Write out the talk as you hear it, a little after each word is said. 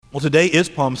Well, today is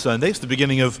Palm Sunday. It's the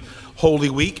beginning of Holy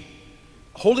Week.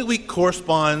 Holy Week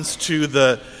corresponds to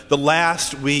the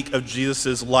last week of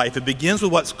Jesus' life. It begins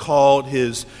with what's called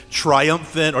his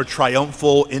triumphant or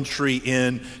triumphal entry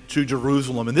into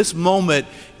Jerusalem. And this moment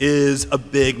is a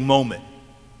big moment.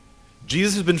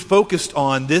 Jesus has been focused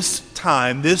on this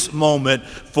time, this moment,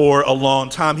 for a long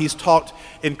time. He's talked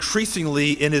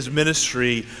increasingly in his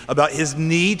ministry about his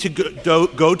need to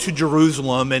go to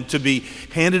Jerusalem and to be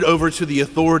handed over to the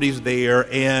authorities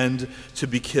there and to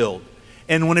be killed.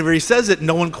 And whenever he says it,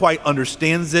 no one quite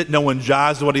understands it. No one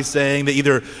jives with what he's saying. They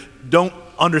either don't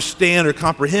understand or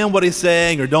comprehend what he's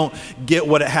saying or don't get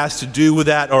what it has to do with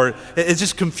that, or it's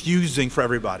just confusing for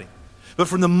everybody. But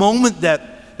from the moment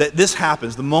that this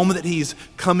happens, the moment that he's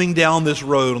coming down this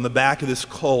road on the back of this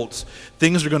colt,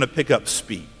 things are going to pick up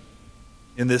speed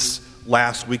in this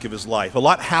last week of his life. A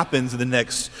lot happens in the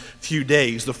next few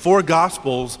days. The four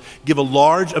Gospels give a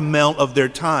large amount of their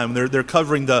time. They're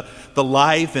covering the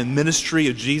life and ministry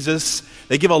of Jesus.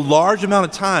 They give a large amount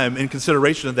of time in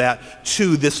consideration of that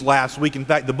to this last week. In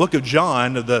fact, the book of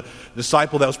John, the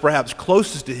disciple that was perhaps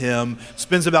closest to him,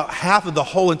 spends about half of the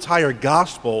whole entire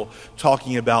Gospel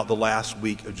talking about the last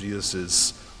week of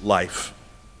Jesus' life.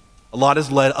 A lot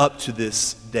has led up to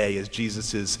this day as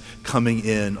Jesus is coming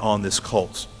in on this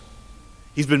colt.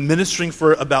 He's been ministering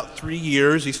for about 3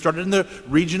 years. He started in the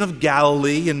region of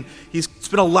Galilee, and he's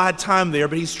spent a lot of time there,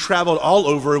 but he's traveled all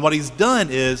over. And what he's done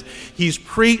is he's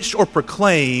preached or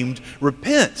proclaimed,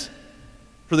 repent,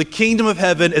 for the kingdom of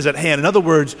heaven is at hand. In other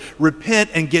words, repent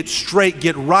and get straight,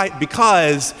 get right,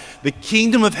 because the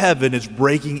kingdom of heaven is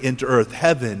breaking into earth.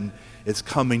 Heaven is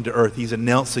coming to earth. He's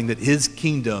announcing that his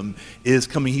kingdom is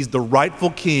coming. He's the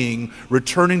rightful king,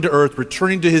 returning to earth,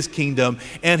 returning to his kingdom,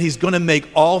 and he's going to make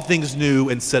all things new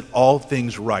and set all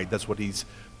things right. That's what he's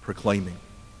proclaiming.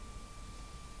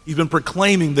 He's been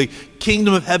proclaiming the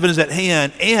kingdom of heaven is at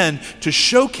hand, and to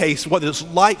showcase what it's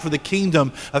like for the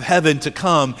kingdom of heaven to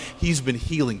come, he's been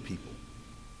healing people.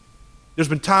 There's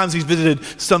been times he's visited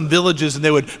some villages and they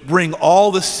would bring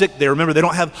all the sick there. Remember, they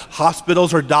don't have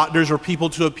hospitals or doctors or people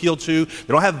to appeal to. They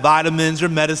don't have vitamins or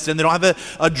medicine. They don't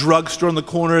have a drugstore on the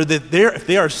corner. If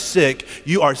they are sick,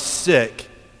 you are sick.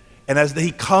 And as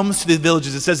he comes to the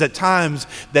villages, it says at times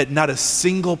that not a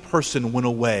single person went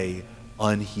away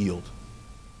unhealed.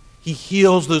 He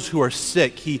heals those who are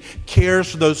sick. He cares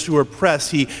for those who are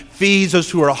oppressed. He feeds those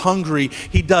who are hungry.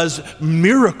 He does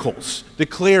miracles,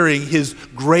 declaring his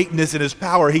greatness and his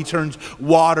power. He turns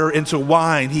water into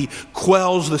wine. He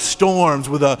quells the storms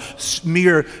with a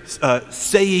mere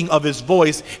saying of his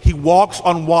voice. He walks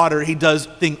on water. He does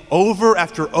things over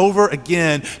after over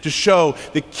again to show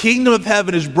the kingdom of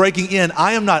heaven is breaking in.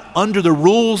 I am not under the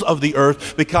rules of the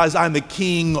earth because I'm the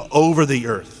king over the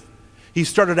earth. He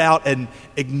started out an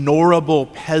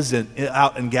ignorable peasant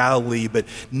out in Galilee, but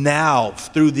now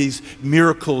through these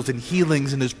miracles and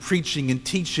healings and his preaching and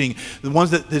teaching, the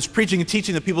ones that his preaching and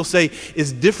teaching that people say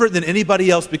is different than anybody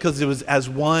else because it was as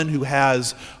one who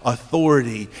has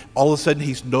authority, all of a sudden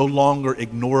he's no longer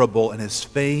ignorable, and his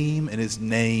fame and his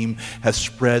name has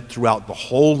spread throughout the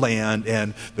whole land.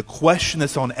 And the question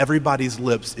that's on everybody's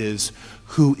lips is,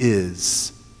 who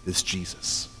is this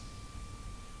Jesus?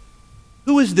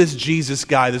 Who is this Jesus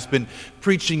guy that's been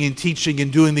preaching and teaching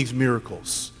and doing these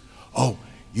miracles? Oh,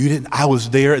 you didn't? I was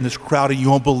there in this crowd and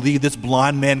you won't believe this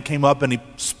blind man came up and he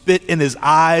spit in his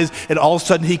eyes and all of a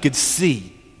sudden he could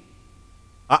see.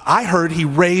 I heard he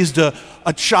raised a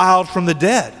child from the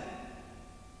dead.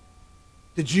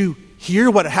 Did you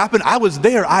hear what happened? I was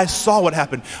there. I saw what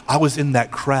happened. I was in that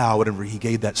crowd whenever he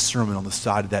gave that sermon on the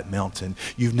side of that mountain.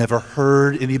 You've never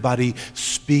heard anybody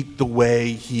speak the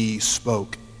way he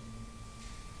spoke.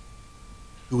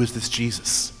 Who is this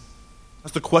Jesus?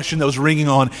 That's the question that was ringing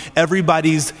on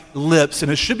everybody's lips,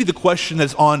 and it should be the question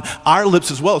that's on our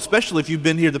lips as well, especially if you've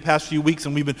been here the past few weeks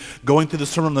and we've been going through the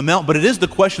Sermon on the Mount, but it is the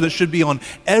question that should be on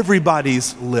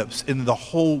everybody's lips in the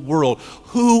whole world.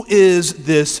 Who is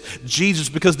this Jesus?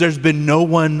 Because there's been no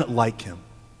one like him.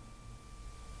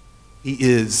 He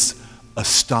is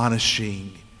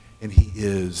astonishing, and he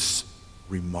is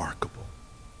remarkable.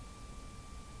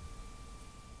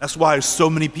 That's why so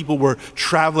many people were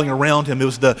traveling around him. It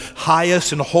was the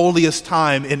highest and holiest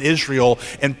time in Israel,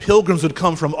 and pilgrims would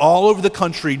come from all over the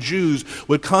country. Jews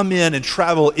would come in and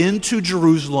travel into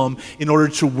Jerusalem in order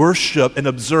to worship and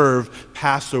observe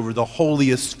Passover, the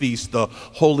holiest feast, the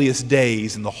holiest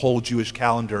days in the whole Jewish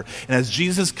calendar. And as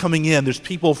Jesus is coming in, there's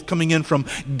people coming in from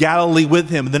Galilee with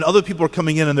him, and then other people are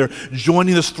coming in and they're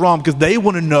joining this throng because they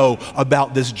want to know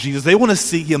about this Jesus. They want to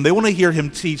see him. They want to hear him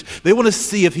teach. They want to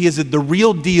see if he is the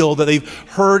real deal that they've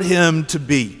heard him to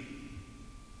be.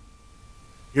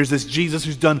 Here's this Jesus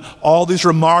who's done all these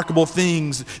remarkable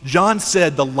things. John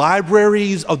said the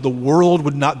libraries of the world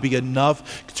would not be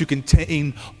enough to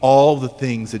contain all the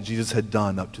things that Jesus had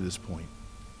done up to this point.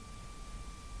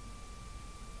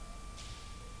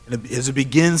 And as it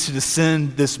begins to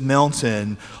descend this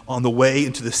mountain on the way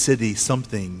into the city,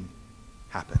 something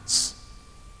happens.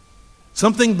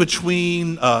 Something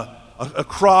between a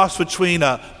cross between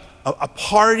a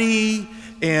party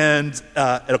and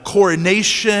a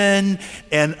coronation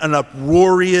and an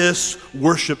uproarious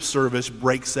worship service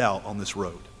breaks out on this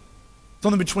road.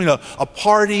 Something between a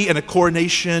party and a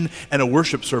coronation and a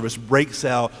worship service breaks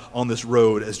out on this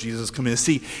road as Jesus is coming in.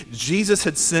 See, Jesus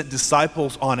had sent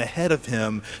disciples on ahead of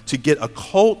him to get a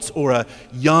colt or a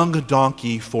young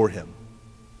donkey for him.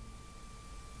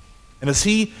 And as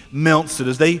he mounts it,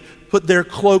 as they put their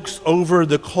cloaks over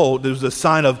the colt, there's a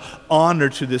sign of honor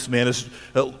to this man. It's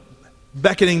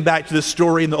beckoning back to the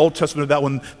story in the Old Testament about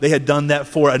when they had done that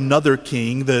for another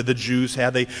king, the Jews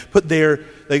had. They put their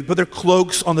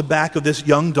cloaks on the back of this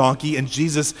young donkey, and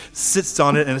Jesus sits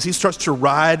on it, and as he starts to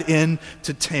ride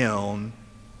into town,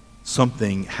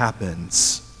 something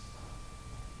happens.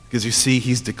 Because you see,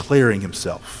 he's declaring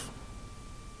himself.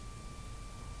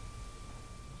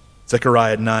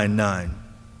 Zechariah 9:9.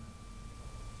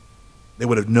 They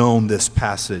would have known this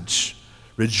passage.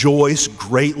 Rejoice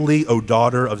greatly, O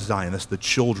daughter of Zion. That's the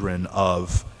children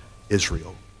of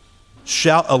Israel.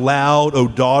 Shout aloud, O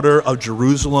daughter of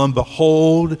Jerusalem.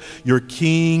 Behold, your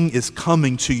king is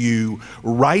coming to you.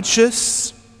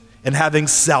 Righteous and having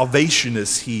salvation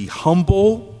is he.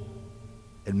 Humble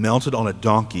and mounted on a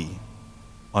donkey,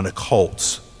 on a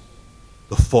colt,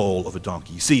 the foal of a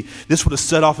donkey. You see, this would have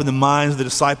set off in the minds of the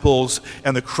disciples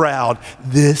and the crowd.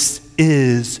 This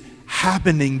is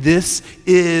happening. This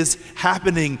is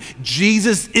happening.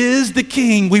 Jesus is the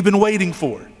king we've been waiting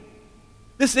for.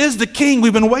 This is the king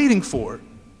we've been waiting for.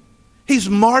 He's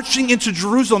marching into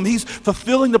Jerusalem. He's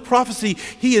fulfilling the prophecy.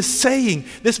 He is saying,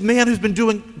 this man who's been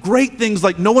doing great things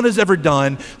like no one has ever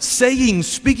done,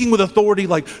 speaking with authority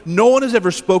like no one has ever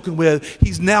spoken with,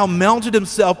 he's now mounted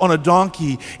himself on a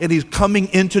donkey and he's coming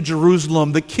into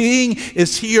Jerusalem. The king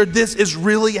is here. This is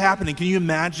really happening. Can you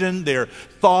imagine their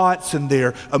thoughts and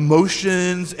their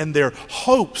emotions and their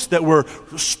hopes that were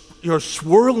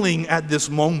swirling at this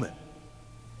moment?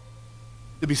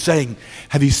 To be saying,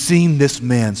 have you seen this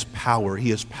man's power? He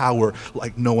has power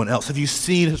like no one else. Have you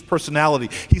seen his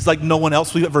personality? He's like no one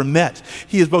else we've ever met.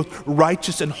 He is both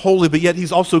righteous and holy, but yet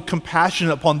he's also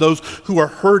compassionate upon those who are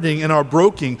hurting and are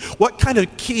broken. What kind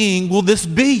of king will this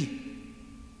be?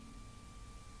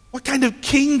 What kind of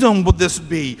kingdom will this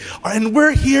be? And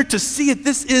we're here to see it.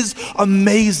 This is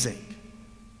amazing.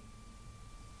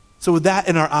 So with that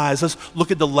in our eyes, let's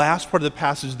look at the last part of the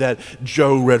passage that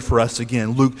Joe read for us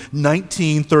again, Luke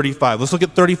 19:35. Let's look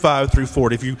at 35 through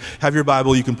 40. If you have your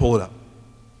Bible, you can pull it up.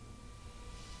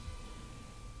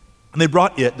 And they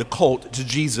brought the colt, to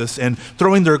Jesus, and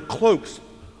throwing their cloaks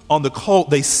on the colt,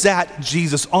 they sat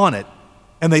Jesus on it.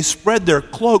 And they spread their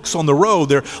cloaks on the road.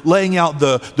 They're laying out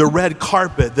the red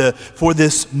carpet for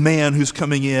this man who's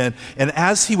coming in. And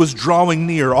as he was drawing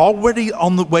near, already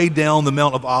on the way down the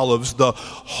Mount of Olives, the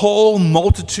whole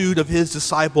multitude of his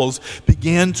disciples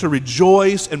began to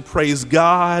rejoice and praise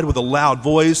God with a loud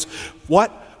voice.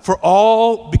 What?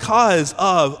 Because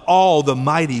of all the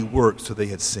mighty works that they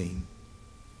had seen.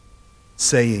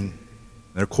 Saying,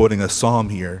 they're quoting a psalm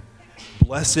here,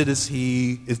 blessed is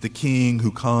the King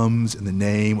who comes in the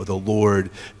name of the Lord,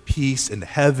 peace in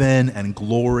heaven and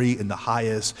glory in the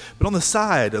highest. But on the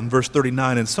side, in verse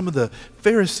 39, and some of the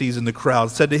Pharisees in the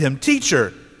crowd said to him,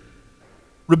 Teacher,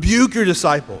 rebuke your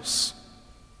disciples.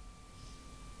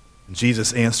 And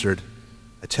Jesus answered,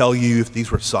 I tell you, if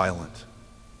these were silent,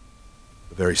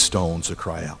 the very stones would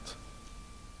cry out.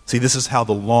 See, this is how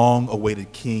the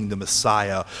long-awaited king, the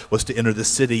Messiah, was to enter the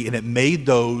city, and it made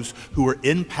those who were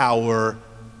in power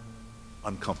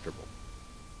uncomfortable.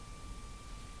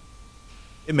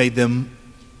 It made them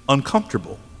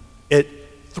uncomfortable. It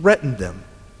threatened them.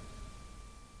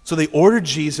 So they ordered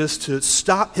Jesus to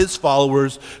stop his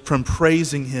followers from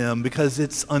praising him because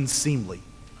it's unseemly.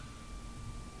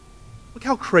 Look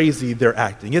how crazy they're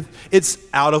acting. It's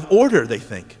out of order, they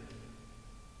think.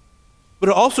 But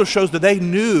it also shows that they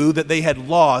knew that they had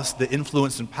lost the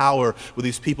influence and power with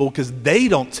these people because they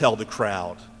don't tell the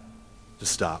crowd to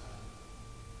stop.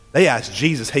 They asked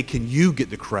Jesus, hey, can you get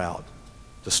the crowd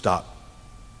to stop?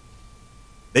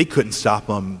 They couldn't stop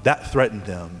them. That threatened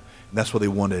them. And that's why they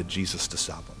wanted Jesus to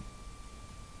stop them.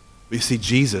 But you see,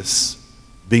 Jesus,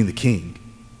 being the King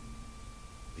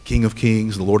of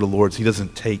kings, the Lord of lords, he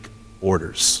doesn't take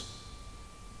orders.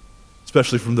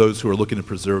 especially from those who are looking to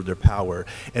preserve their power.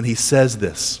 And he says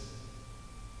this,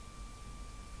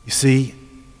 you see,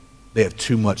 they have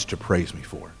too much to praise me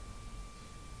for.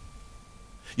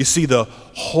 You see, the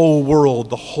whole world,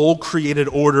 the whole created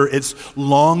order, it's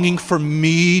longing for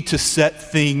me to set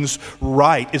things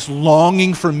right. It's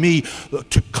longing for me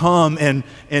to come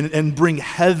and bring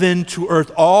heaven to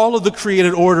earth. All of the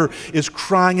created order is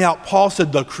crying out. Paul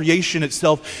said the creation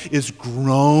itself is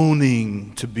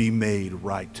groaning to be made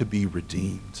right, to be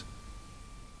redeemed.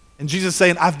 And Jesus is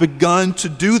saying, I've begun to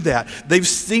do that. They've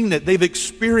seen it. They've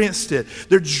experienced it.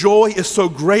 Their joy is so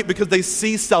great because they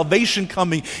see salvation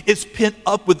coming. It's pent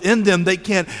up within them. They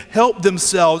can't help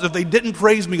themselves. If they didn't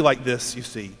praise me like this, you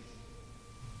see,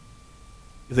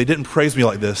 if they didn't praise me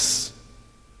like this,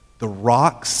 the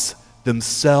rocks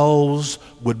themselves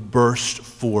would burst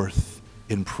forth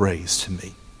in praise to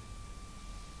me.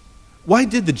 Why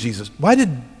did the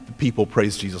people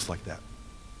praise Jesus like that?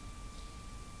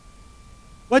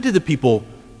 Why did the people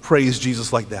praise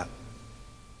Jesus like that?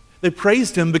 They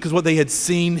praised him because what they had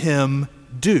seen him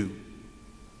do.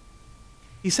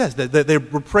 He says that they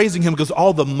were praising him because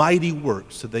all the mighty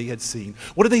works that they had seen.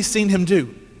 What had they seen him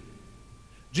do?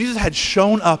 Jesus had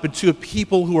shown up into a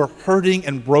people who were hurting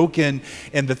and broken,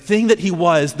 and the thing that he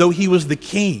was, though he was the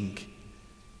king,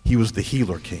 he was the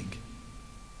healer king.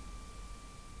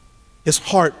 His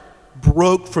heart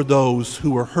broke for those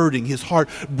who were hurting. His heart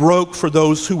broke for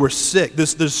those who were sick.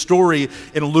 This story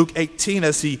in Luke 18,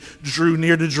 as he drew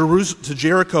near to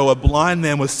Jericho, a blind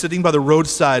man was sitting by the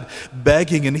roadside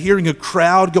begging and hearing a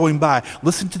crowd going by.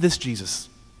 Listen to this, Jesus.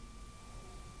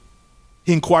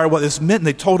 He inquired what this meant, and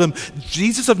they told him,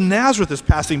 Jesus of Nazareth is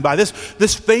passing by. This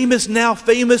famous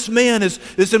man,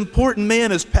 this important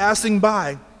man is passing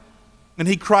by. And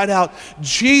he cried out,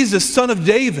 Jesus, Son of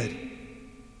David,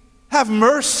 have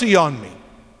mercy on me.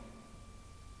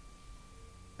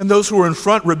 And those who were in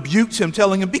front rebuked him,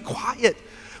 telling him, be quiet.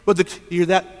 But you hear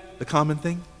that? The common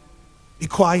thing? Be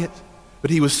quiet.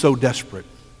 But he was so desperate.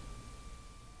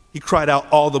 He cried out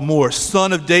all the more,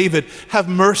 Son of David, have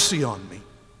mercy on me.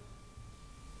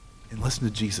 And listen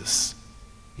to Jesus.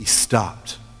 He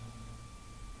stopped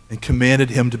and commanded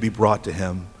him to be brought to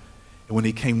him. And when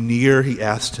he came near, he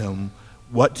asked him,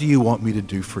 what do you want me to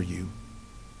do for you?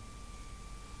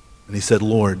 And he said,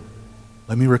 Lord,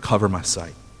 let me recover my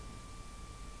sight.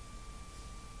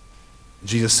 And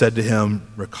Jesus said to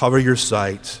him, recover your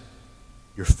sight.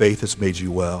 Your faith has made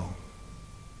you well.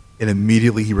 And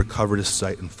immediately he recovered his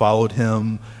sight and followed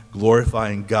him,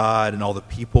 glorifying God. And all the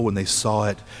people, when they saw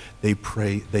it, they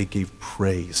gave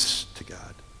praise to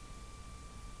God.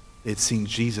 They had seen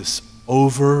Jesus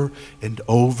over and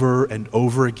over and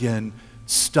over again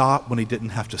stop when he didn't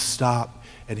have to stop,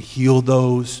 and heal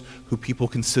those who people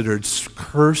considered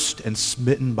cursed and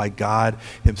smitten by God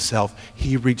himself.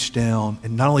 He reached down,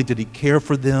 and not only did he care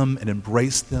for them and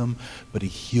embrace them, but he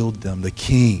healed them. The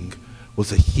king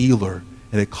was a healer,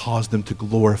 and it caused them to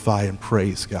glorify and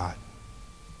praise God.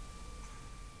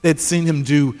 They had seen him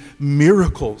do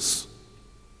miracles.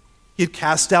 He had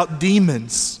cast out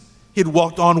demons. He had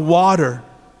walked on water.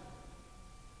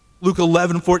 Luke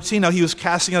 11:14, now he was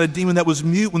casting out a demon that was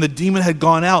mute. When the demon had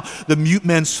gone out, the mute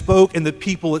man spoke, and the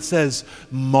people, it says,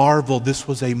 marveled. This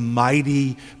was a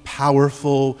mighty,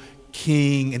 powerful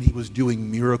king, and he was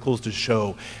doing miracles to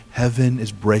show heaven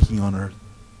is breaking on earth.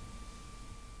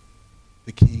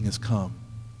 The king has come.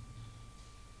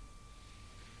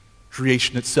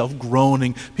 Creation itself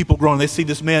groaning, people groaning. They see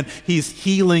this man, he's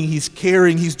healing, he's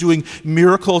caring, he's doing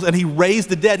miracles, and he raised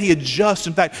the dead. He had just,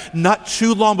 in fact, not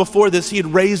too long before this, he had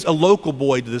raised a local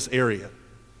boy to this area.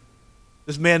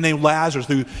 This man named Lazarus,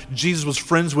 who Jesus was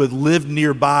friends with, lived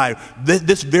nearby,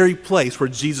 this very place where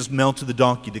Jesus mounted the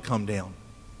donkey to come down.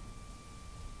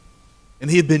 And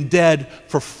he had been dead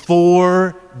for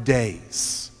 4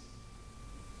 days.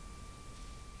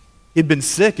 He'd been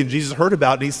sick, and Jesus heard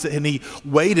about it, and he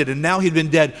waited, and now he'd been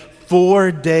dead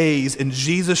 4 days, and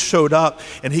Jesus showed up,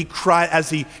 and he cried as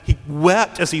he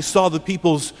wept as he saw the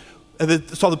people's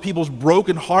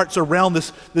broken hearts around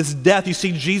this death. You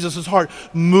see Jesus' heart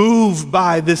moved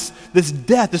by this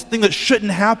death, this thing that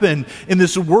shouldn't happen in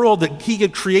this world that he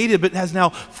had created but has now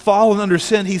fallen under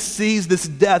sin. He sees this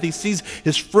death. He sees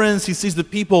his friends. He sees the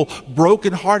people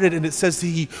brokenhearted, and it says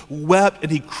he wept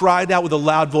and he cried out with a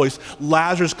loud voice,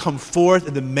 Lazarus, come forth.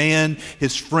 And the man,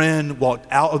 his friend, walked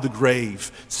out of the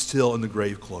grave, still in the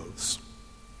grave clothes.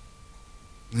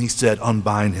 And he said,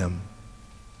 unbind him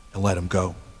and let him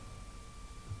go.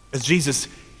 As Jesus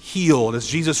healed, as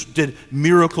Jesus did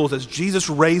miracles, as Jesus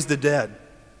raised the dead,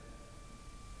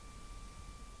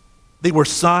 they were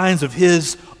signs of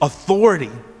his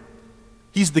authority.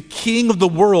 He's the king of the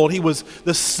world. He was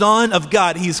the Son of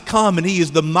God. He's come and he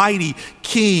is the mighty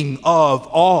king of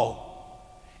all.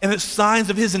 And it's signs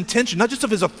of his intention, not just of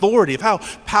his authority, of how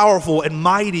powerful and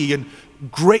mighty and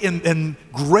great and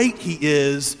great he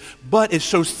is, but it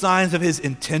shows signs of his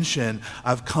intention.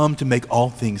 I've come to make all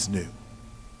things new.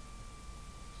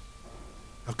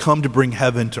 I've come to bring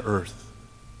heaven to earth.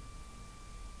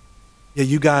 Yeah,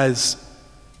 you guys,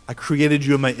 I created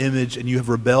you in my image and you have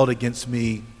rebelled against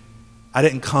me. I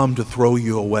didn't come to throw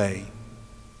you away.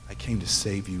 I came to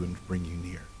save you and bring you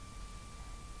near.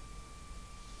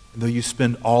 And though you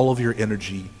spend all of your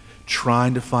energy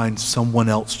trying to find someone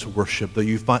else to worship, though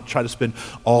you try to spend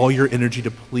all your energy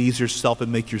to please yourself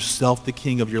and make yourself the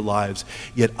king of your lives,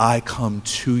 yet I come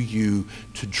to you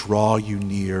to draw you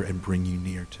near and bring you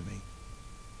near to me.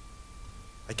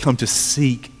 I come to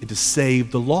seek and to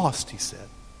save the lost, he said.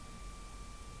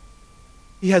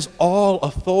 He has all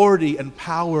authority and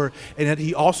power, and yet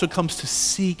he also comes to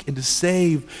seek and to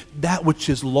save that which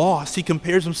is lost. He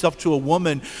compares himself to a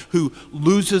woman who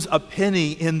loses a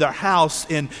penny in their house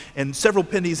and several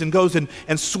pennies and goes and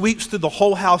sweeps through the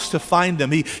whole house to find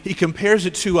them. He compares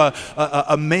it to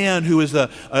a man who is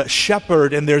a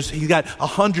shepherd, and he's got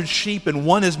 100 sheep and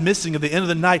one is missing at the end of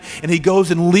the night, and he goes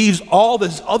and leaves all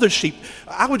his other sheep.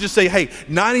 I would just say, hey,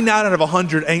 99 out of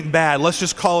 100 ain't bad. Let's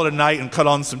just call it a night and cut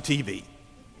on some TV.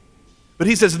 But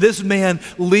he says this man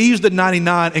leaves the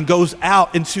 99 and goes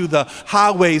out into the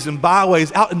highways and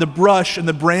byways, out in the brush and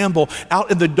the bramble,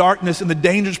 out in the darkness and the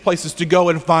dangerous places to go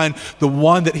and find the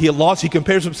one that he had lost. He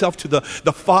compares himself to the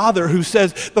father who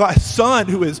says, my son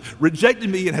who has rejected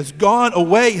me and has gone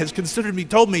away, has considered me,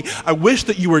 told me, I wish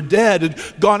that you were dead, and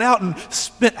gone out and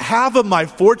spent half of my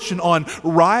fortune on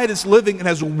riotous living and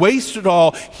has wasted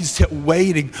all. He's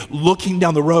waiting, looking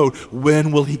down the road.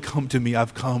 When will he come to me?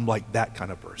 I've come like that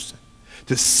kind of person,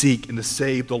 to seek and to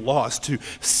save the lost, to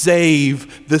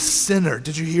save the sinner.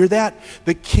 Did you hear that?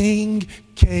 The king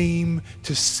came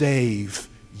to save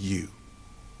you.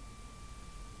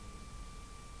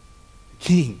 The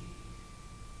king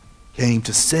came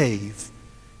to save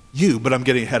you, but I'm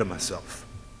getting ahead of myself.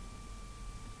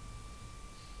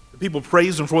 People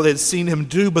praised him for what they had seen him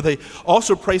do, but they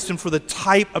also praised him for the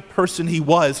type of person he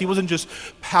was. He wasn't just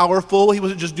powerful. He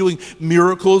wasn't just doing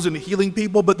miracles and healing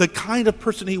people, but the kind of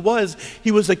person he was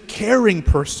a caring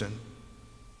person.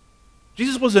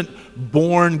 Jesus wasn't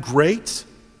born great.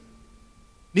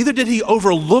 Neither did he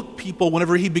overlook people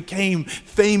whenever he became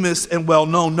famous and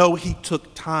well-known. No, he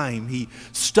took time. He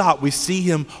stopped. We see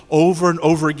him over and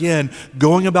over again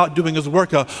going about doing his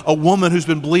work. A woman who's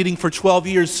been bleeding for 12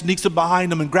 years sneaks up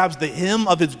behind him and grabs the hem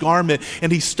of his garment,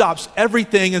 and he stops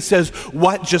everything and says,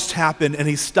 what just happened? And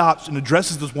he stops and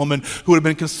addresses this woman who had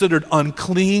been considered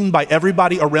unclean by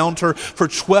everybody around her. For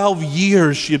 12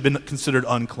 years, she had been considered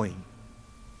unclean.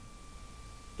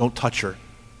 Don't touch her.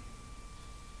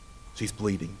 She's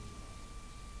bleeding.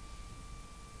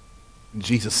 And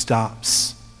Jesus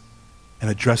stops and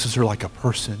addresses her like a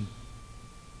person and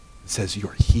says, you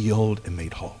are healed and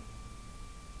made whole.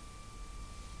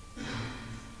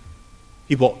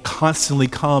 People constantly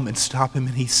come and stop him,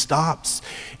 and he stops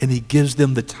and he gives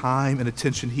them the time and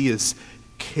attention. He is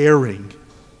caring.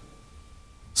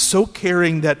 So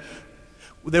caring that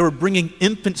they were bringing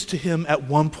infants to him at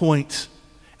one point.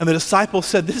 And the disciples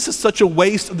said, this is such a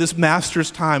waste of this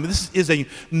master's time. This is a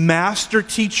master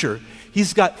teacher.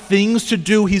 He's got things to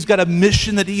do. He's got a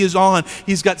mission that he is on.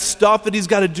 He's got stuff that he's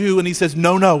got to do. And he says,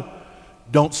 no,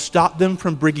 don't stop them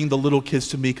from bringing the little kids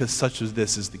to me, because such as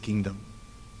this is the kingdom.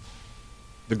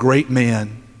 The great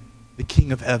man, the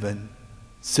King of heaven,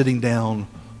 sitting down,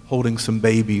 holding some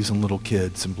babies and little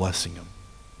kids and blessing them.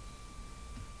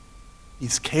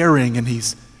 He's caring, and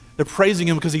they're praising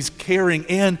him because he's caring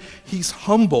and he's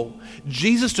humble.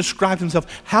 Jesus described himself.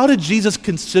 How did Jesus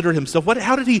consider himself?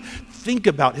 How did he think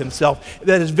about himself?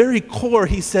 At his very core,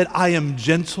 he said, I am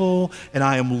gentle and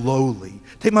I am lowly.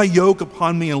 Take my yoke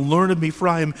upon me and learn of me, for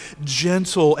I am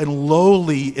gentle and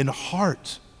lowly in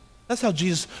heart. That's how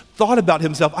Jesus thought about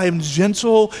himself. I am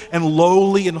gentle and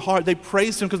lowly in heart. They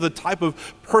praised him because of the type of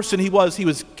person he was. He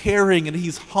was caring and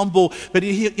he's humble, but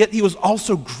yet he was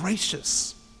also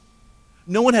gracious.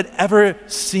 No one had ever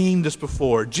seen this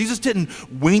before. Jesus didn't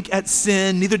wink at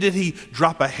sin, neither did he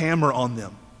drop a hammer on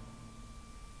them.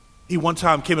 He one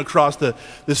time came across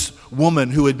this woman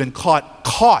who had been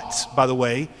caught, by the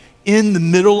way, in the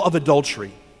middle of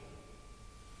adultery.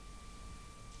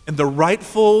 And the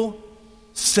rightful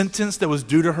sentence that was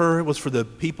due to her was for the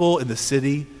people in the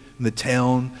city, in the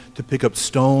town, to pick up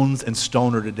stones and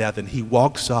stone her to death. And he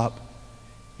walks up,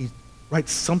 he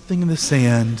writes something in the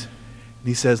sand, and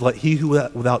he says, let he who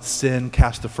without sin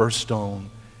cast the first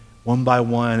stone. One by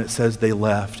one, it says they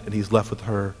left, and he's left with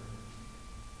her.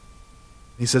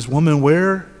 He says, "Woman,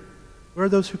 where are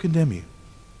those who condemn you?"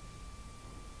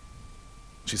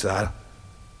 She said,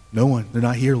 "No one. They're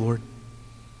not here, Lord."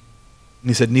 And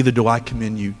he said, "Neither do I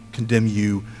condemn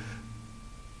you.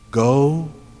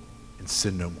 Go and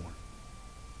sin no more."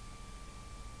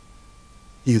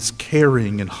 He is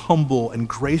caring and humble and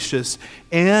gracious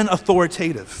and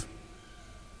authoritative.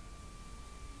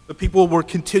 The people were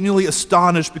continually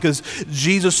astonished because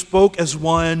Jesus spoke as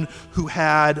one who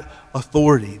had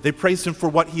authority. They praised him for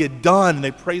what he had done, and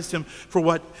they praised him for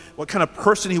what kind of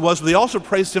person he was, but they also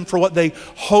praised him for what they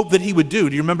hoped that he would do.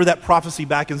 Do you remember that prophecy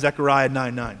back in Zechariah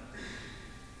 9:9?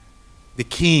 The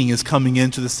king is coming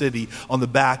into the city on the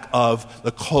back of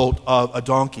the colt of a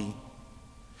donkey.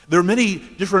 There are many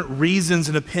different reasons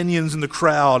and opinions in the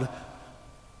crowd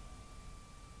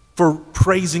for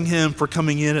praising him for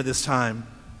coming in at this time.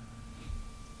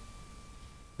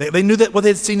 They knew that what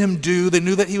they had seen him do, they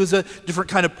knew that he was a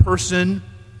different kind of person.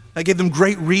 That gave them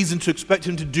great reason to expect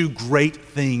him to do great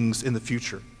things in the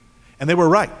future. And they were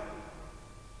right.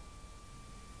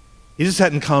 He just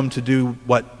hadn't come to do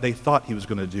what they thought he was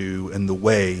going to do in the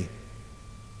way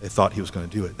they thought he was going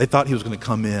to do it. They thought he was going to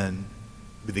come in,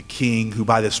 be the king who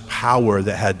by this power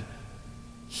that had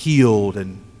healed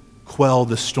and quelled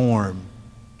the storm,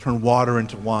 turned water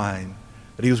into wine,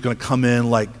 that he was going to come in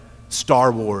like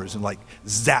Star Wars and like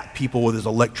zap people with his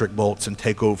electric bolts and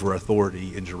take over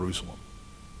authority in Jerusalem.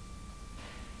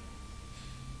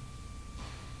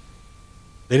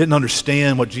 They didn't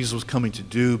understand what Jesus was coming to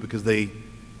do because they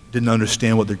didn't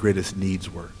understand what their greatest needs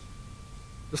were.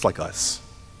 Just like us.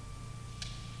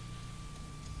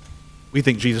 We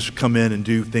think Jesus should come in and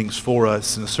do things for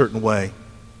us in a certain way.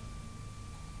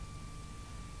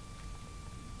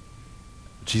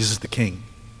 Jesus is the King.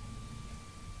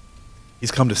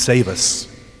 He's come to save us.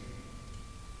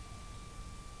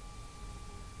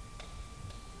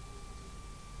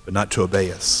 But not to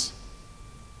obey us.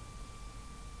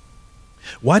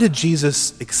 Why did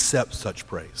Jesus accept such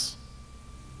praise?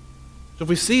 So if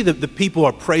we see that the people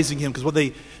are praising him because what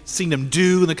they seen him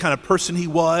do and the kind of person he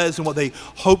was and what they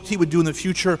hoped he would do in the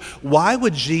future, why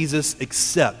would Jesus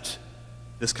accept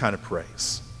this kind of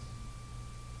praise?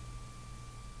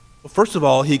 Well, first of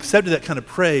all, he accepted that kind of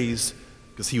praise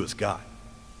because he was God.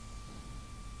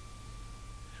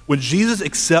 When Jesus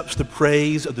accepts the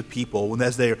praise of the people,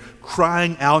 as they're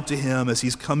crying out to him as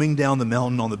he's coming down the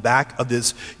mountain on the back of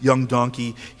this young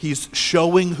donkey, he's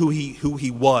showing who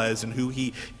he was and who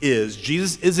he is.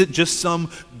 Jesus isn't just some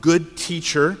good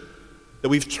teacher that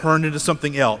we've turned into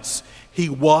something else. He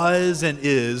was and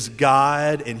is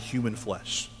God in human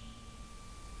flesh.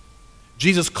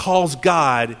 Jesus calls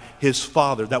God his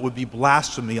Father. That would be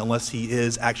blasphemy unless he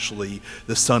is actually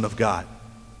the Son of God.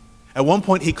 At one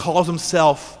point, he calls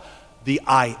himself the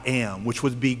I Am, which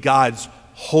would be God's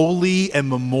holy and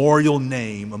memorial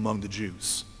name among the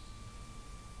Jews.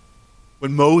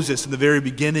 When Moses, in the very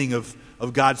beginning of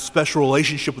God's special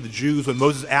relationship with the Jews, when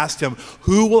Moses asked him,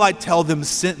 "Who will I tell them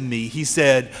sent me?" he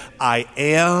said, "I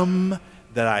am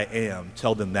that I am.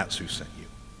 Tell them that's who sent you."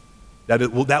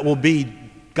 That will be,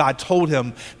 God told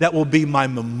him, that will be my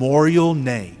memorial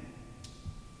name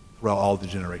throughout all the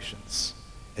generations.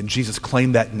 And Jesus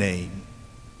claimed that name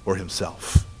for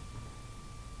himself.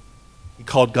 He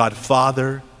called God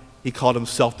Father. He called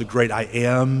himself the great I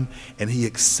Am, and he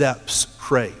accepts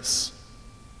praise.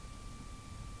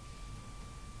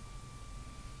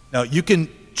 Now, you can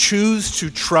choose to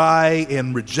try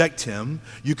and reject him.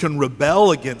 You can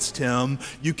rebel against him.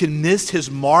 You can miss his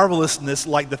marvelousness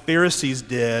like the Pharisees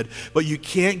did, but you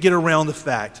can't get around the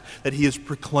fact that he is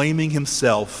proclaiming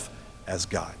himself as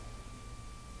God.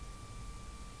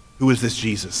 Who is this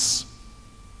Jesus?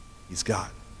 He's God.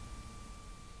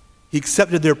 He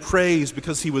accepted their praise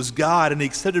because he was God, and he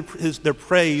accepted their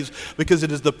praise because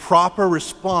it is the proper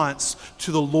response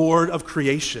to the Lord of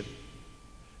creation.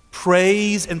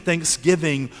 Praise and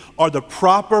thanksgiving are the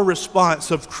proper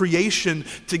response of creation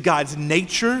to God's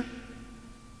nature,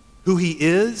 who he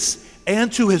is,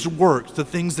 and to his works, the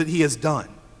things that he has done.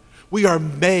 We are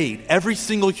made, every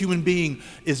single human being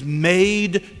is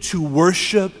made to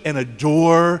worship and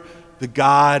adore the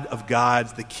God of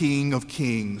gods, the King of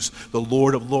kings, the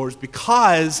Lord of lords,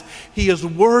 because he is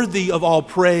worthy of all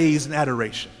praise and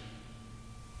adoration.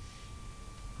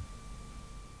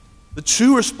 The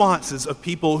two responses of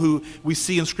people who we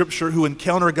see in Scripture who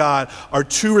encounter God are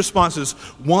two responses.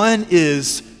 One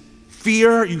is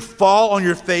fear, you fall on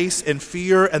your face in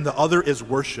fear, and the other is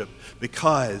worship,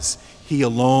 because he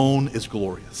alone is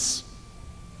glorious.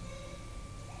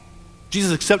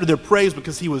 Jesus accepted their praise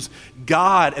because he was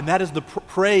God, and that is the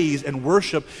praise and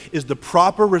worship is the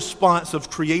proper response of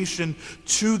creation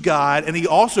to God. And he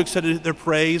also accepted their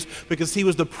praise because he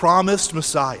was the promised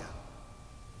Messiah.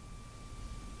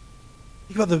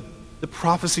 Think about the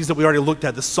prophecies that we already looked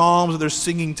at, the psalms that they're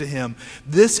singing to him.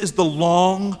 This is the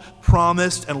long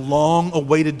promised and long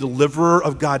awaited deliverer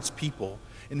of God's people.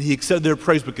 And he accepted their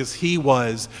praise because he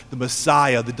was the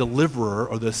Messiah, the deliverer,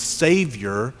 or the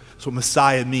Savior. That's what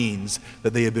Messiah means,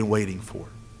 that they had been waiting for.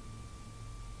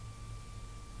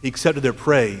 He accepted their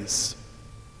praise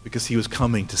because he was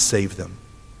coming to save them.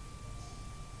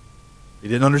 They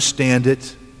didn't understand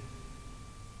it.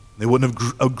 They wouldn't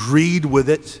have agreed with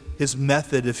it, his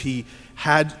method, if he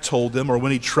had told them, or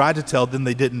when he tried to tell them,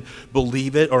 they didn't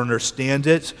believe it or understand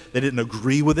it. They didn't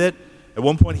agree with it. At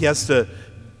one point,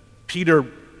 Peter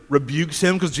rebukes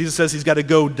him because Jesus says he's got to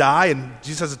go die, and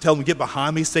Jesus has to tell him, "Get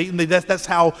behind me, Satan." That's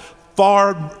how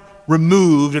far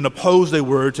removed and opposed they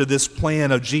were to this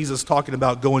plan of Jesus talking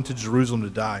about going to Jerusalem to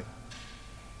die.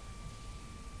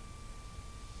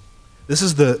 This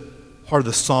is the part of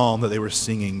the psalm that they were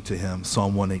singing to him,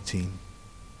 Psalm 118.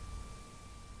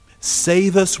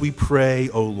 Save us, we pray,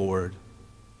 O Lord.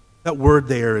 That word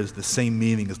there is the same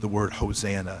meaning as the word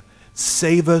Hosanna.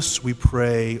 Save us, we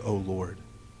pray, O Lord.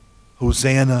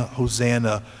 Hosanna,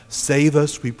 Hosanna, save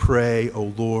us, we pray, O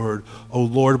Lord. O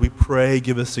Lord, we pray,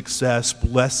 give us success.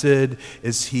 Blessed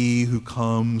is he who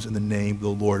comes in the name of the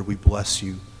Lord. We bless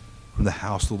you from the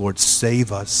house of the Lord.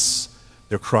 Save us.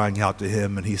 They're crying out to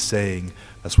him, and he's saying,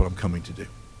 that's what I'm coming to do.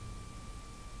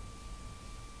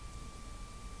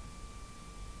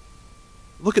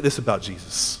 Look at this about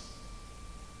Jesus.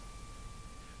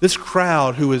 This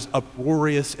crowd who is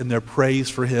uproarious in their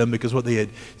praise for him because what they had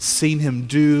seen him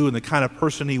do and the kind of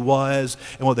person he was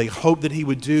and what they hoped that he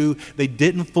would do, they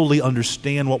didn't fully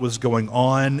understand what was going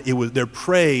on. Their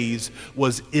praise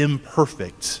was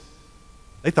imperfect.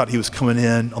 They thought he was coming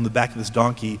in on the back of this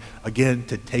donkey, again,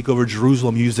 to take over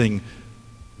Jerusalem using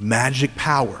magic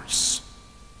powers.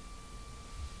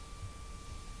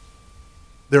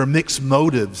 There are mixed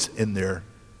motives in their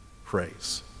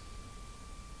praise.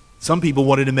 Some people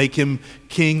wanted to make him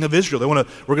king of Israel.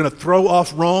 We're going to throw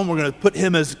off Rome. We're going to put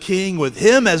him as king with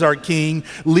him as our king,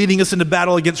 leading us into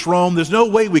battle against Rome. There's no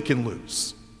way we can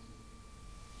lose.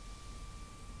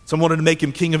 Some wanted to make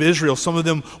him king of Israel. Some of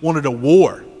them wanted a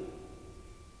war.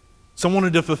 Some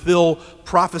wanted to fulfill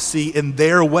prophecy in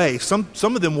their way. Some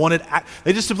of them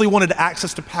they just simply wanted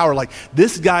access to power. Like,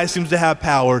 this guy seems to have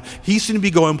power. He seems to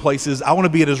be going places. I want to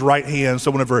be at his right hand,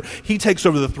 so whenever he takes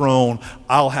over the throne,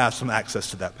 I'll have some access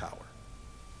to that power.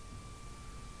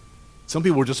 Some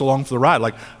people were just along for the ride.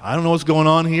 Like, I don't know what's going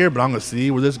on here, but I'm going to see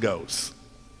where this goes.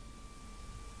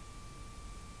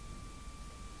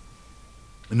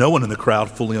 And no one in the crowd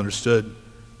fully understood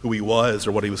who he was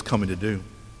or what he was coming to do.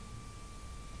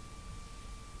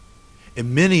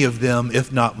 And many of them,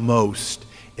 if not most,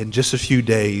 in just a few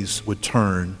days would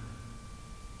turn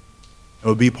and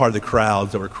would be part of the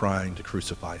crowds that were crying to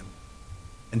crucify him.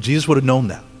 And Jesus would have known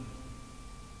that.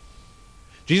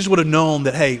 Jesus would have known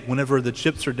that, hey, whenever the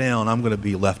chips are down, I'm going to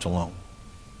be left alone.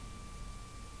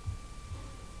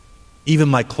 Even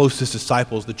my closest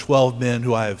disciples, the 12 men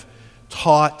who I have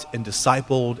taught and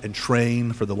discipled and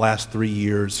trained for the last 3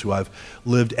 years, who I've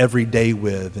lived every day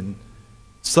with and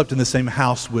slept in the same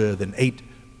house with and ate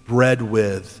bread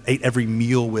with, ate every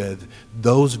meal with,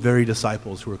 those very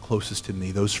disciples who are closest to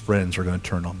me, those friends are going to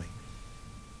turn on me.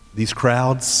 These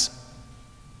crowds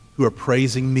who are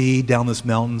praising me down this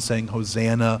mountain saying,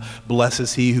 Hosanna, blessed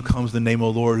is he who comes in the name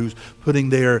of the Lord, who's putting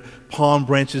their palm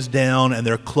branches down and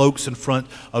their cloaks in front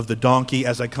of the donkey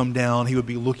as I come down, he would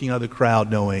be looking at the crowd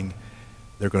knowing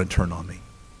they're going to turn on me.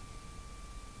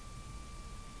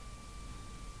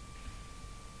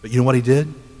 But you know what he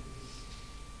did?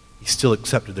 He still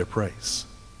accepted their praise.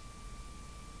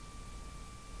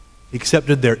 He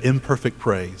accepted their imperfect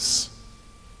praise.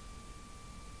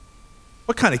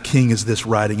 What kind of king is this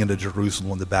riding into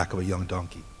Jerusalem on the back of a young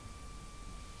donkey?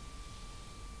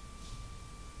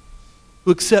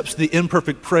 Who accepts the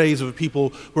imperfect praise of people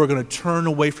who are going to turn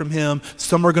away from him.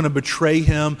 Some are going to betray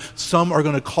him. Some are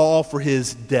going to call for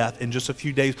his death in just a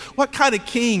few days. What kind of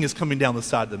king is coming down the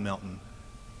side of the mountain?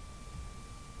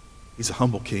 He's a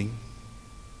humble king.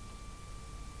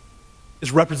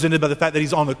 Is represented by the fact that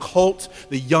he's on a colt,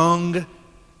 a young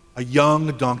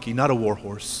donkey, not a war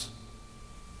horse.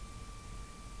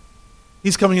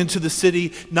 He's coming into the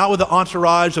city not with the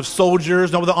entourage of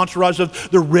soldiers, not with the entourage of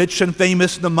the rich and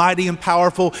famous, the mighty and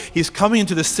powerful. He's coming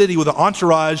into the city with an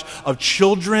entourage of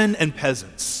children and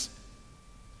peasants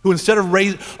who instead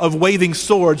of waving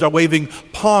swords are waving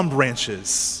palm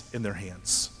branches in their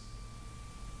hands.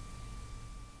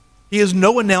 He has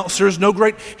no announcers, no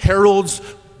great heralds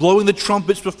blowing the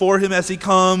trumpets before him as he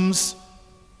comes.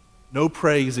 No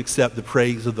praise except the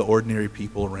praise of the ordinary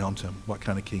people around him. What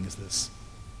kind of king is this?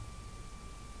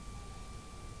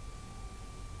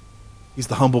 He's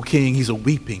the humble king. He's a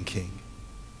weeping king.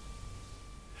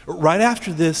 Right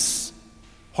after this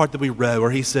part that we read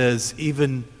where he says,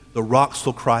 even the rocks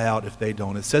will cry out if they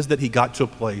don't, it says that he got to a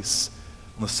place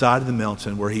on the side of the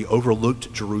mountain where he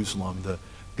overlooked Jerusalem,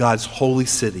 God's holy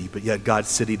city, but yet God's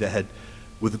city that had,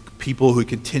 with people who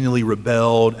continually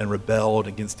rebelled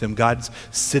against him, God's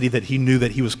city that he knew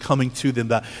that he was coming to them,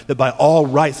 that by all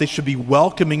rights they should be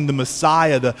welcoming the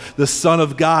Messiah, the Son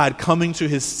of God, coming to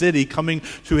his city, coming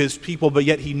to his people, but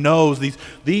yet he knows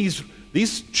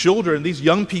these children, these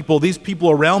young people, these people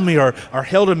around me are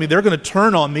held on me. They're going to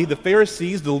turn on me. The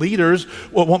Pharisees, the leaders,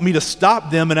 want me to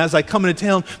stop them, and as I come into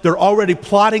town, they're already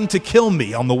plotting to kill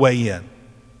me on the way in.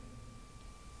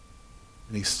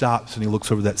 And he stops and he looks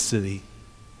over that city,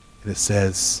 and it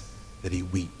says that he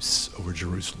weeps over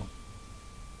Jerusalem.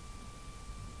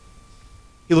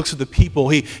 He looks at the people.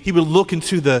 He would look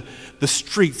into the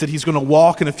streets that he's going to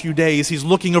walk in a few days. He's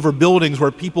looking over buildings where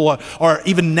people are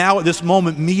even now at this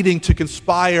moment meeting to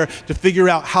conspire to figure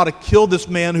out how to kill this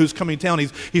man who's coming to town.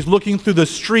 He's looking through the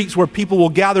streets where people will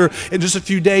gather in just a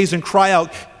few days and cry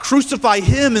out, crucify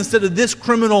him instead of this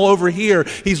criminal over here.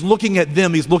 He's looking at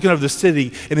them. He's looking over the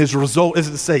city, and his result is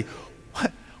to say,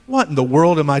 what in the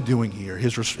world am I doing here?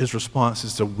 His response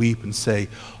is to weep and say,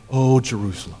 oh,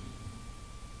 Jerusalem.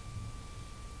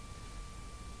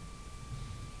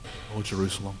 Oh,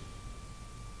 Jerusalem.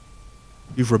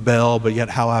 You've rebelled, but yet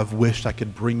how I've wished I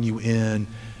could bring you in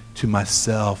to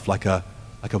myself like a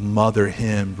mother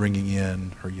hen bringing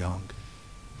in her young.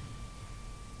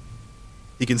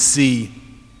 He can see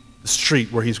the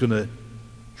street where he's going to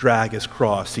drag his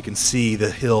cross. He can see the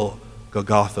hill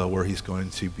Golgotha where he's going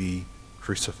to be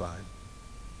crucified.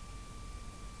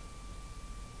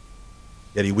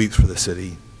 Yet he weeps for the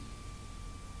city.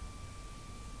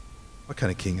 What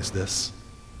kind of king is this?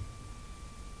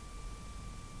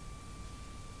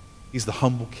 He's the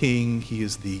humble king. He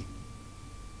is the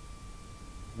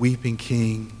weeping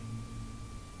king.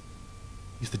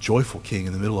 He's the joyful king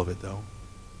in the middle of it, though.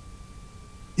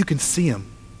 You can see him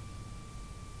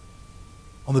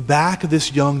on the back of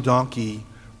this young donkey,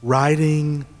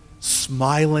 riding,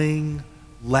 smiling,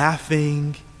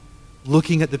 laughing,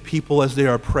 looking at the people as they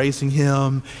are praising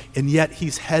him, and yet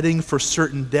he's heading for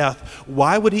certain death.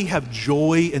 Why would he have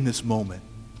joy in this moment?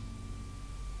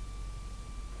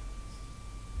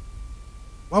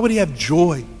 Why would he have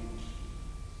joy?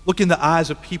 Look in the eyes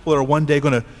of people that are one day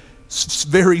going to,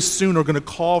 very soon, are going to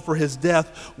call for his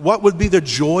death. What would be the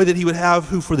joy that he would have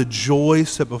who for the joy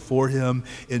set before him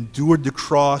endured the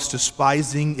cross,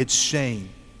 despising its shame?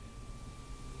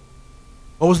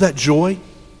 What was that joy?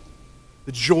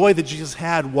 The joy that Jesus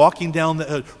had walking down,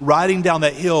 riding down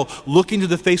that hill, looking to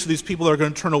the face of these people that are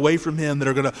going to turn away from him, that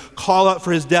are going to call out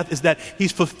for his death, is that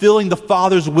he's fulfilling the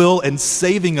Father's will and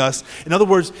saving us. In other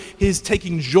words, he's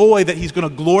taking joy that he's going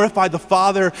to glorify the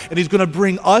Father, and he's going to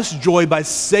bring us joy by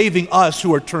saving us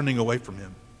who are turning away from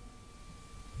him.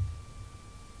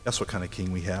 That's what kind of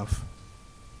king we have.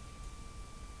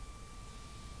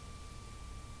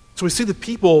 So we see the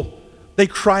people, they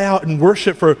cry out and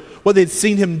worship for what they'd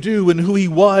seen him do and who he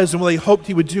was and what they hoped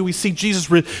he would do. We see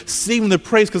Jesus receiving the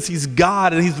praise because he's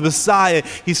God and he's the Messiah.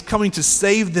 He's coming to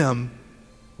save them.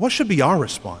 What should be our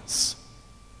response?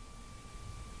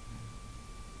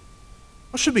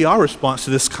 What should be our response to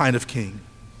this kind of king?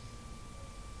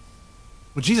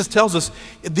 Well, Jesus tells us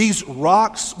these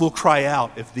rocks will cry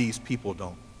out if these people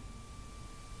don't.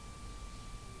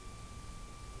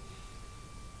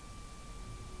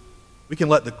 We can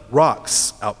let the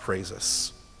rocks outpraise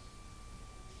us.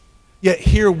 Yet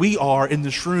here we are in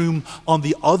this room on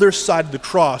the other side of the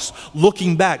cross,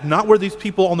 looking back, not where these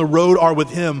people on the road are with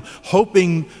him,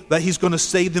 hoping that he's going to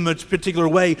save them in a particular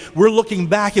way. We're looking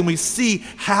back and we see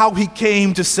how he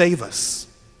came to save us.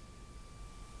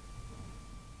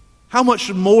 How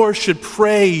much more should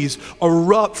praise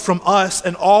erupt from us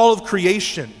and all of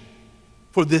creation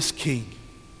for this king?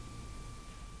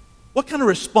 What kind of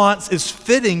response is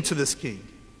fitting to this king?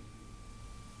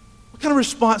 What kind of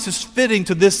response is fitting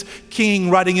to this king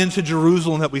riding into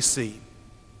Jerusalem that we see?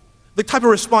 The type of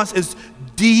response is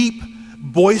deep,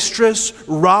 boisterous,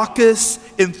 raucous,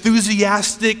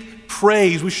 enthusiastic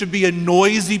praise. We should be a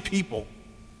noisy people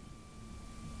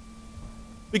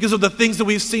because of the things that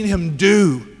we've seen him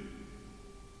do,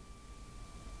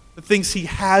 the things he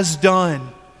has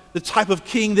done, the type of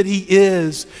king that he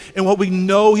is, and what we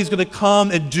know he's going to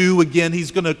come and do again.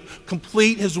 He's going to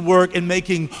complete his work in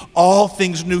making all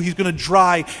things new. He's going to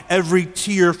dry every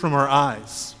tear from our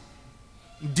eyes.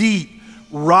 Deep,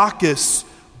 raucous,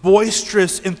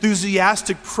 boisterous,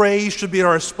 enthusiastic praise should be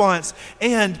our response,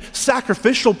 and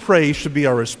sacrificial praise should be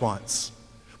our response.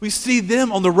 We see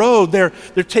them on the road. They're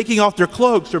taking off their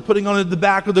cloaks. They're putting on the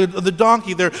back of the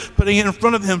donkey. They're putting it in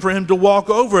front of him for him to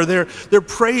walk over. They're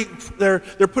putting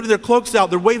their cloaks out.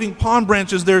 They're waving palm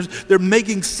branches. They're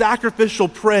making sacrificial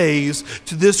praise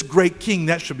to this great king.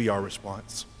 That should be our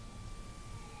response.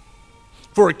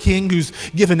 For a king who's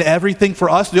given everything for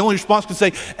us, the only response can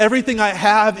say, everything I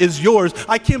have is yours.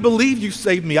 I can't believe you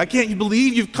saved me. I can't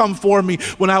believe you've come for me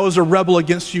when I was a rebel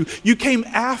against you. You came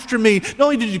after me. Not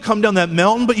only did you come down that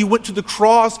mountain, but you went to the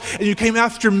cross and you came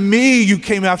after me. You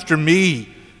came after me.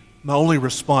 My only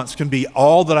response can be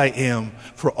all that I am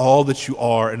for all that you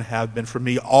are and have been for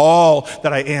me. All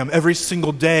that I am every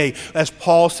single day, as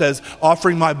Paul says,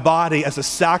 offering my body as a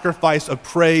sacrifice of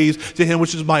praise to him,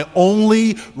 which is my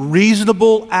only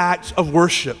reasonable act of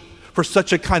worship for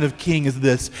such a kind of king as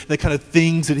this, the kind of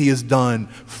things that he has done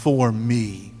for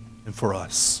me and for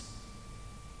us.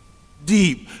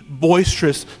 Deep,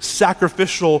 boisterous,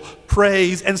 sacrificial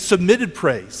praise and submitted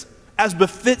praise as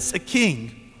befits a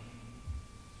king.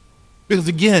 Because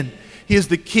again, he is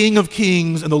the King of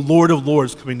kings and the Lord of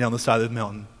lords coming down the side of the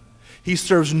mountain. He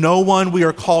serves no one. We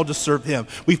are called to serve him.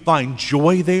 We find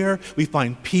joy there. We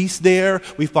find peace there.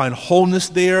 We find wholeness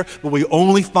there. But we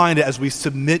only find it as we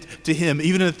submit to him.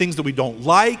 Even in the things that we don't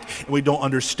like and we don't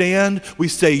understand, we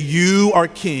say, you are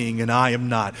king and I am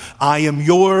not. I am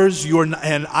yours, you are not,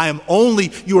 and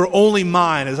you are only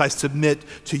mine as I submit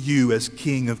to you as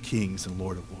King of kings and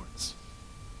Lord of lords.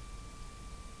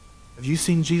 Have you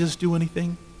seen Jesus do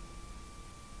anything?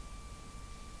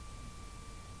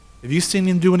 Have you seen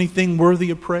him do anything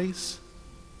worthy of praise?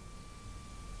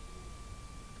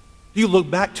 Do you look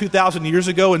back 2,000 years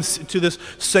ago and to this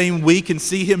same week and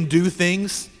see him do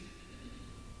things?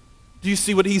 Do you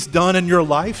see what he's done in your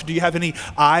life? Do you have any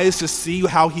eyes to see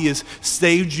how he has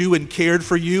saved you and cared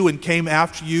for you and came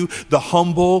after you? The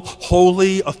humble,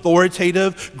 holy,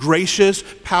 authoritative, gracious,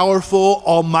 powerful,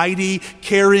 almighty,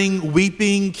 caring,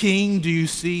 weeping king. Do you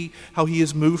see how he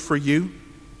has moved for you?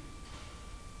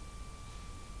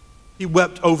 He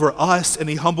wept over us and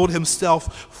he humbled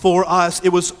himself for us. It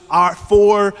was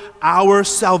for our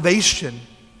salvation.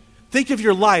 Think of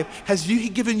your life. Has he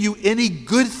given you any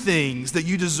good things that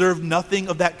you deserve nothing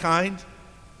of that kind?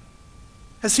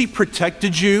 Has he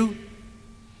protected you?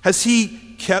 Has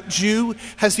he kept you?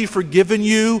 Has he forgiven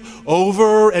you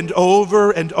over and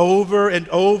over and over and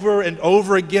over and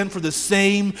over again for the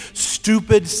same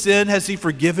stupid sin? Has he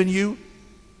forgiven you?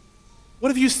 What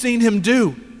have you seen him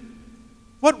do?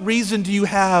 What reason do you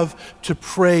have to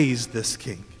praise this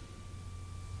king?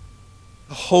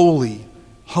 The holy,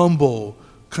 humble,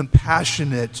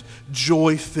 compassionate,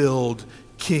 joy-filled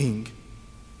king.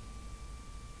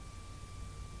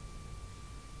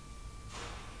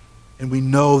 And we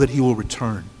know that he will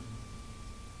return.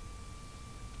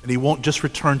 And he won't just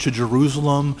return to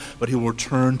Jerusalem, but he will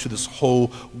return to this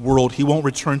whole world. He won't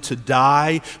return to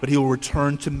die, but he will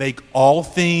return to make all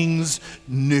things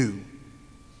new.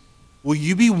 Will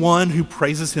you be one who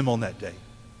praises him on that day?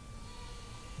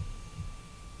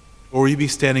 Or will you be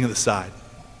standing at the side?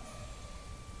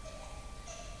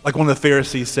 Like one of the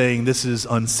Pharisees saying, this is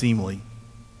unseemly.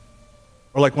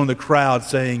 Or like one of the crowd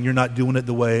saying, you're not doing it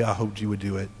the way I hoped you would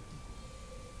do it.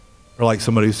 Or like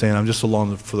somebody who's saying, I'm just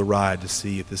along for the ride to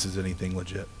see if this is anything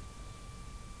legit.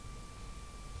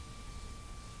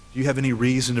 Do you have any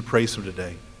reason to praise him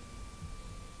today?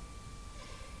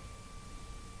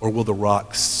 Or will the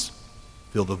rocks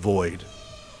fill the void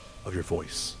of your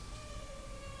voice?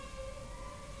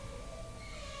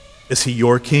 Is he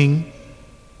your king?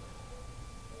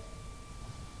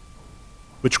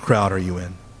 Which crowd are you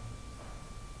in?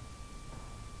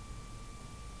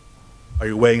 Are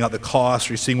you weighing out the cost?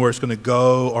 Are you seeing where it's going to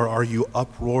go? Or are you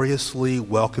uproariously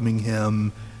welcoming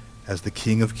him as the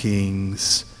King of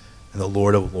Kings and the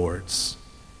Lord of Lords?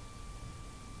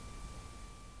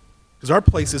 Because our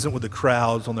place isn't with the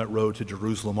crowds on that road to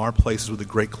Jerusalem. Our place is with the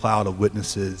great cloud of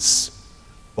witnesses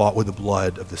bought with the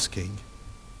blood of this King.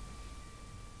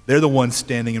 They're the ones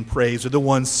standing in praise. They're the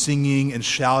ones singing and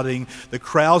shouting. The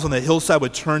crowds on the hillside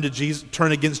would turn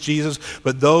against Jesus,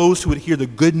 but those who would hear the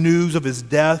good news of his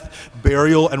death,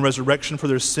 burial, and resurrection for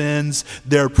their sins,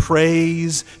 their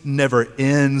praise never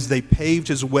ends. They paved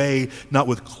his way not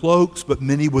with cloaks, but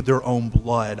many with their own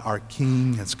blood. Our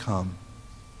King has come,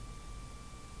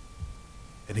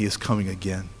 and he is coming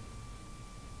again.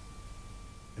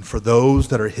 And for those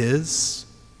that are his,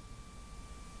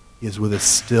 he is with us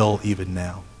still even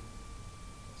now.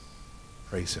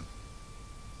 Praise him.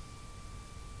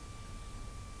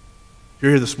 If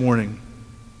you're here this morning,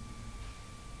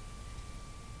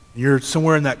 you're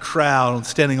somewhere in that crowd,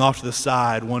 standing off to the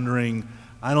side, wondering,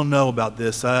 I don't know about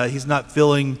this. He's not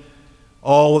feeling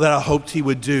all that I hoped he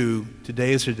would do.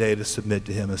 Today is your day to submit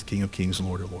to him as King of Kings and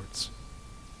Lord of Lords.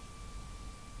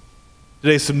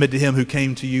 Today, submit to him who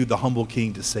came to you, the humble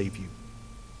King, to save you.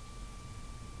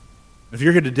 If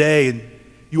you're here today and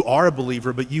you are a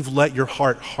believer, but you've let your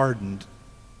heart hardened,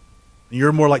 and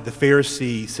you're more like the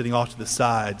Pharisee sitting off to the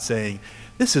side saying,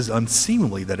 this is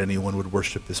unseemly that anyone would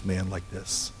worship this man like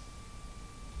this.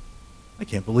 I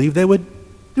can't believe they would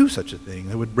do such a thing.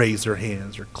 They would raise their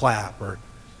hands or clap or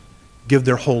give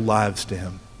their whole lives to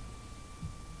him.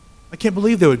 I can't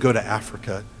believe they would go to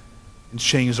Africa and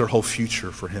change their whole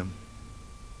future for him.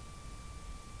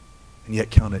 And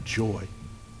yet count it joy.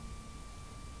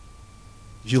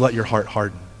 Did you let your heart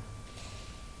harden?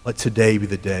 Let today be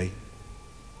the day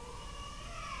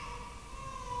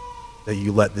that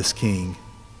you let this King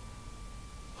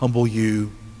humble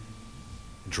you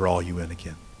and draw you in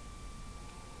again.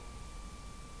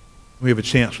 We have a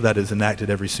chance for that is enacted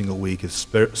every single week. It's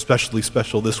especially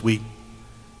special this week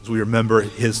as we remember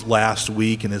his last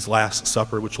week and his last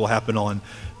supper, which will happen on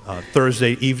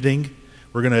Thursday evening.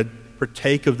 We're going to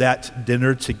partake of that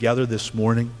dinner together this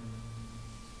morning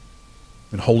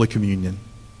in Holy Communion.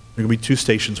 There are going to be 2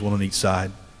 stations, one on each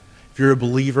side. If you're a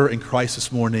believer in Christ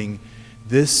this morning,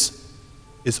 this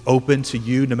is open to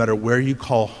you no matter where you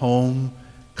call home.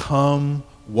 Come,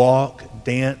 walk,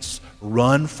 dance,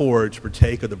 run forward to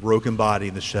partake of the broken body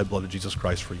and the shed blood of Jesus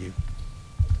Christ for you.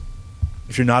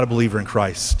 If you're not a believer in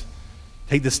Christ,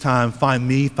 take this time, find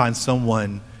me, find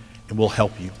someone, and we'll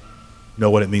help you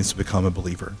know what it means to become a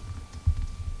believer.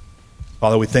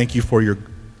 Father, we thank you for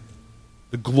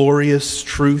the glorious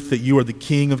truth that you are the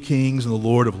King of Kings and the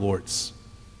Lord of Lords.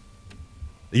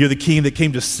 That you're the King that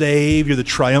came to save. You're the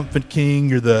triumphant King.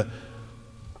 You're the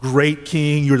great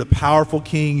King. You're the powerful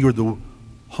King. You're the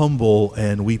humble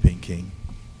and weeping King.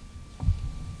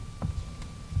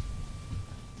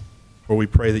 Lord, we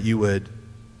pray that you would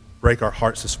break our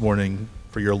hearts this morning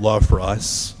for your love for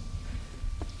us.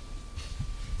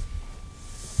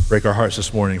 Break our hearts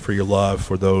this morning for your love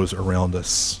for those around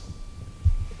us.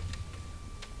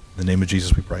 In the name of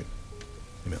Jesus we pray.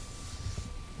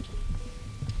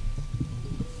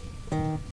 Amen.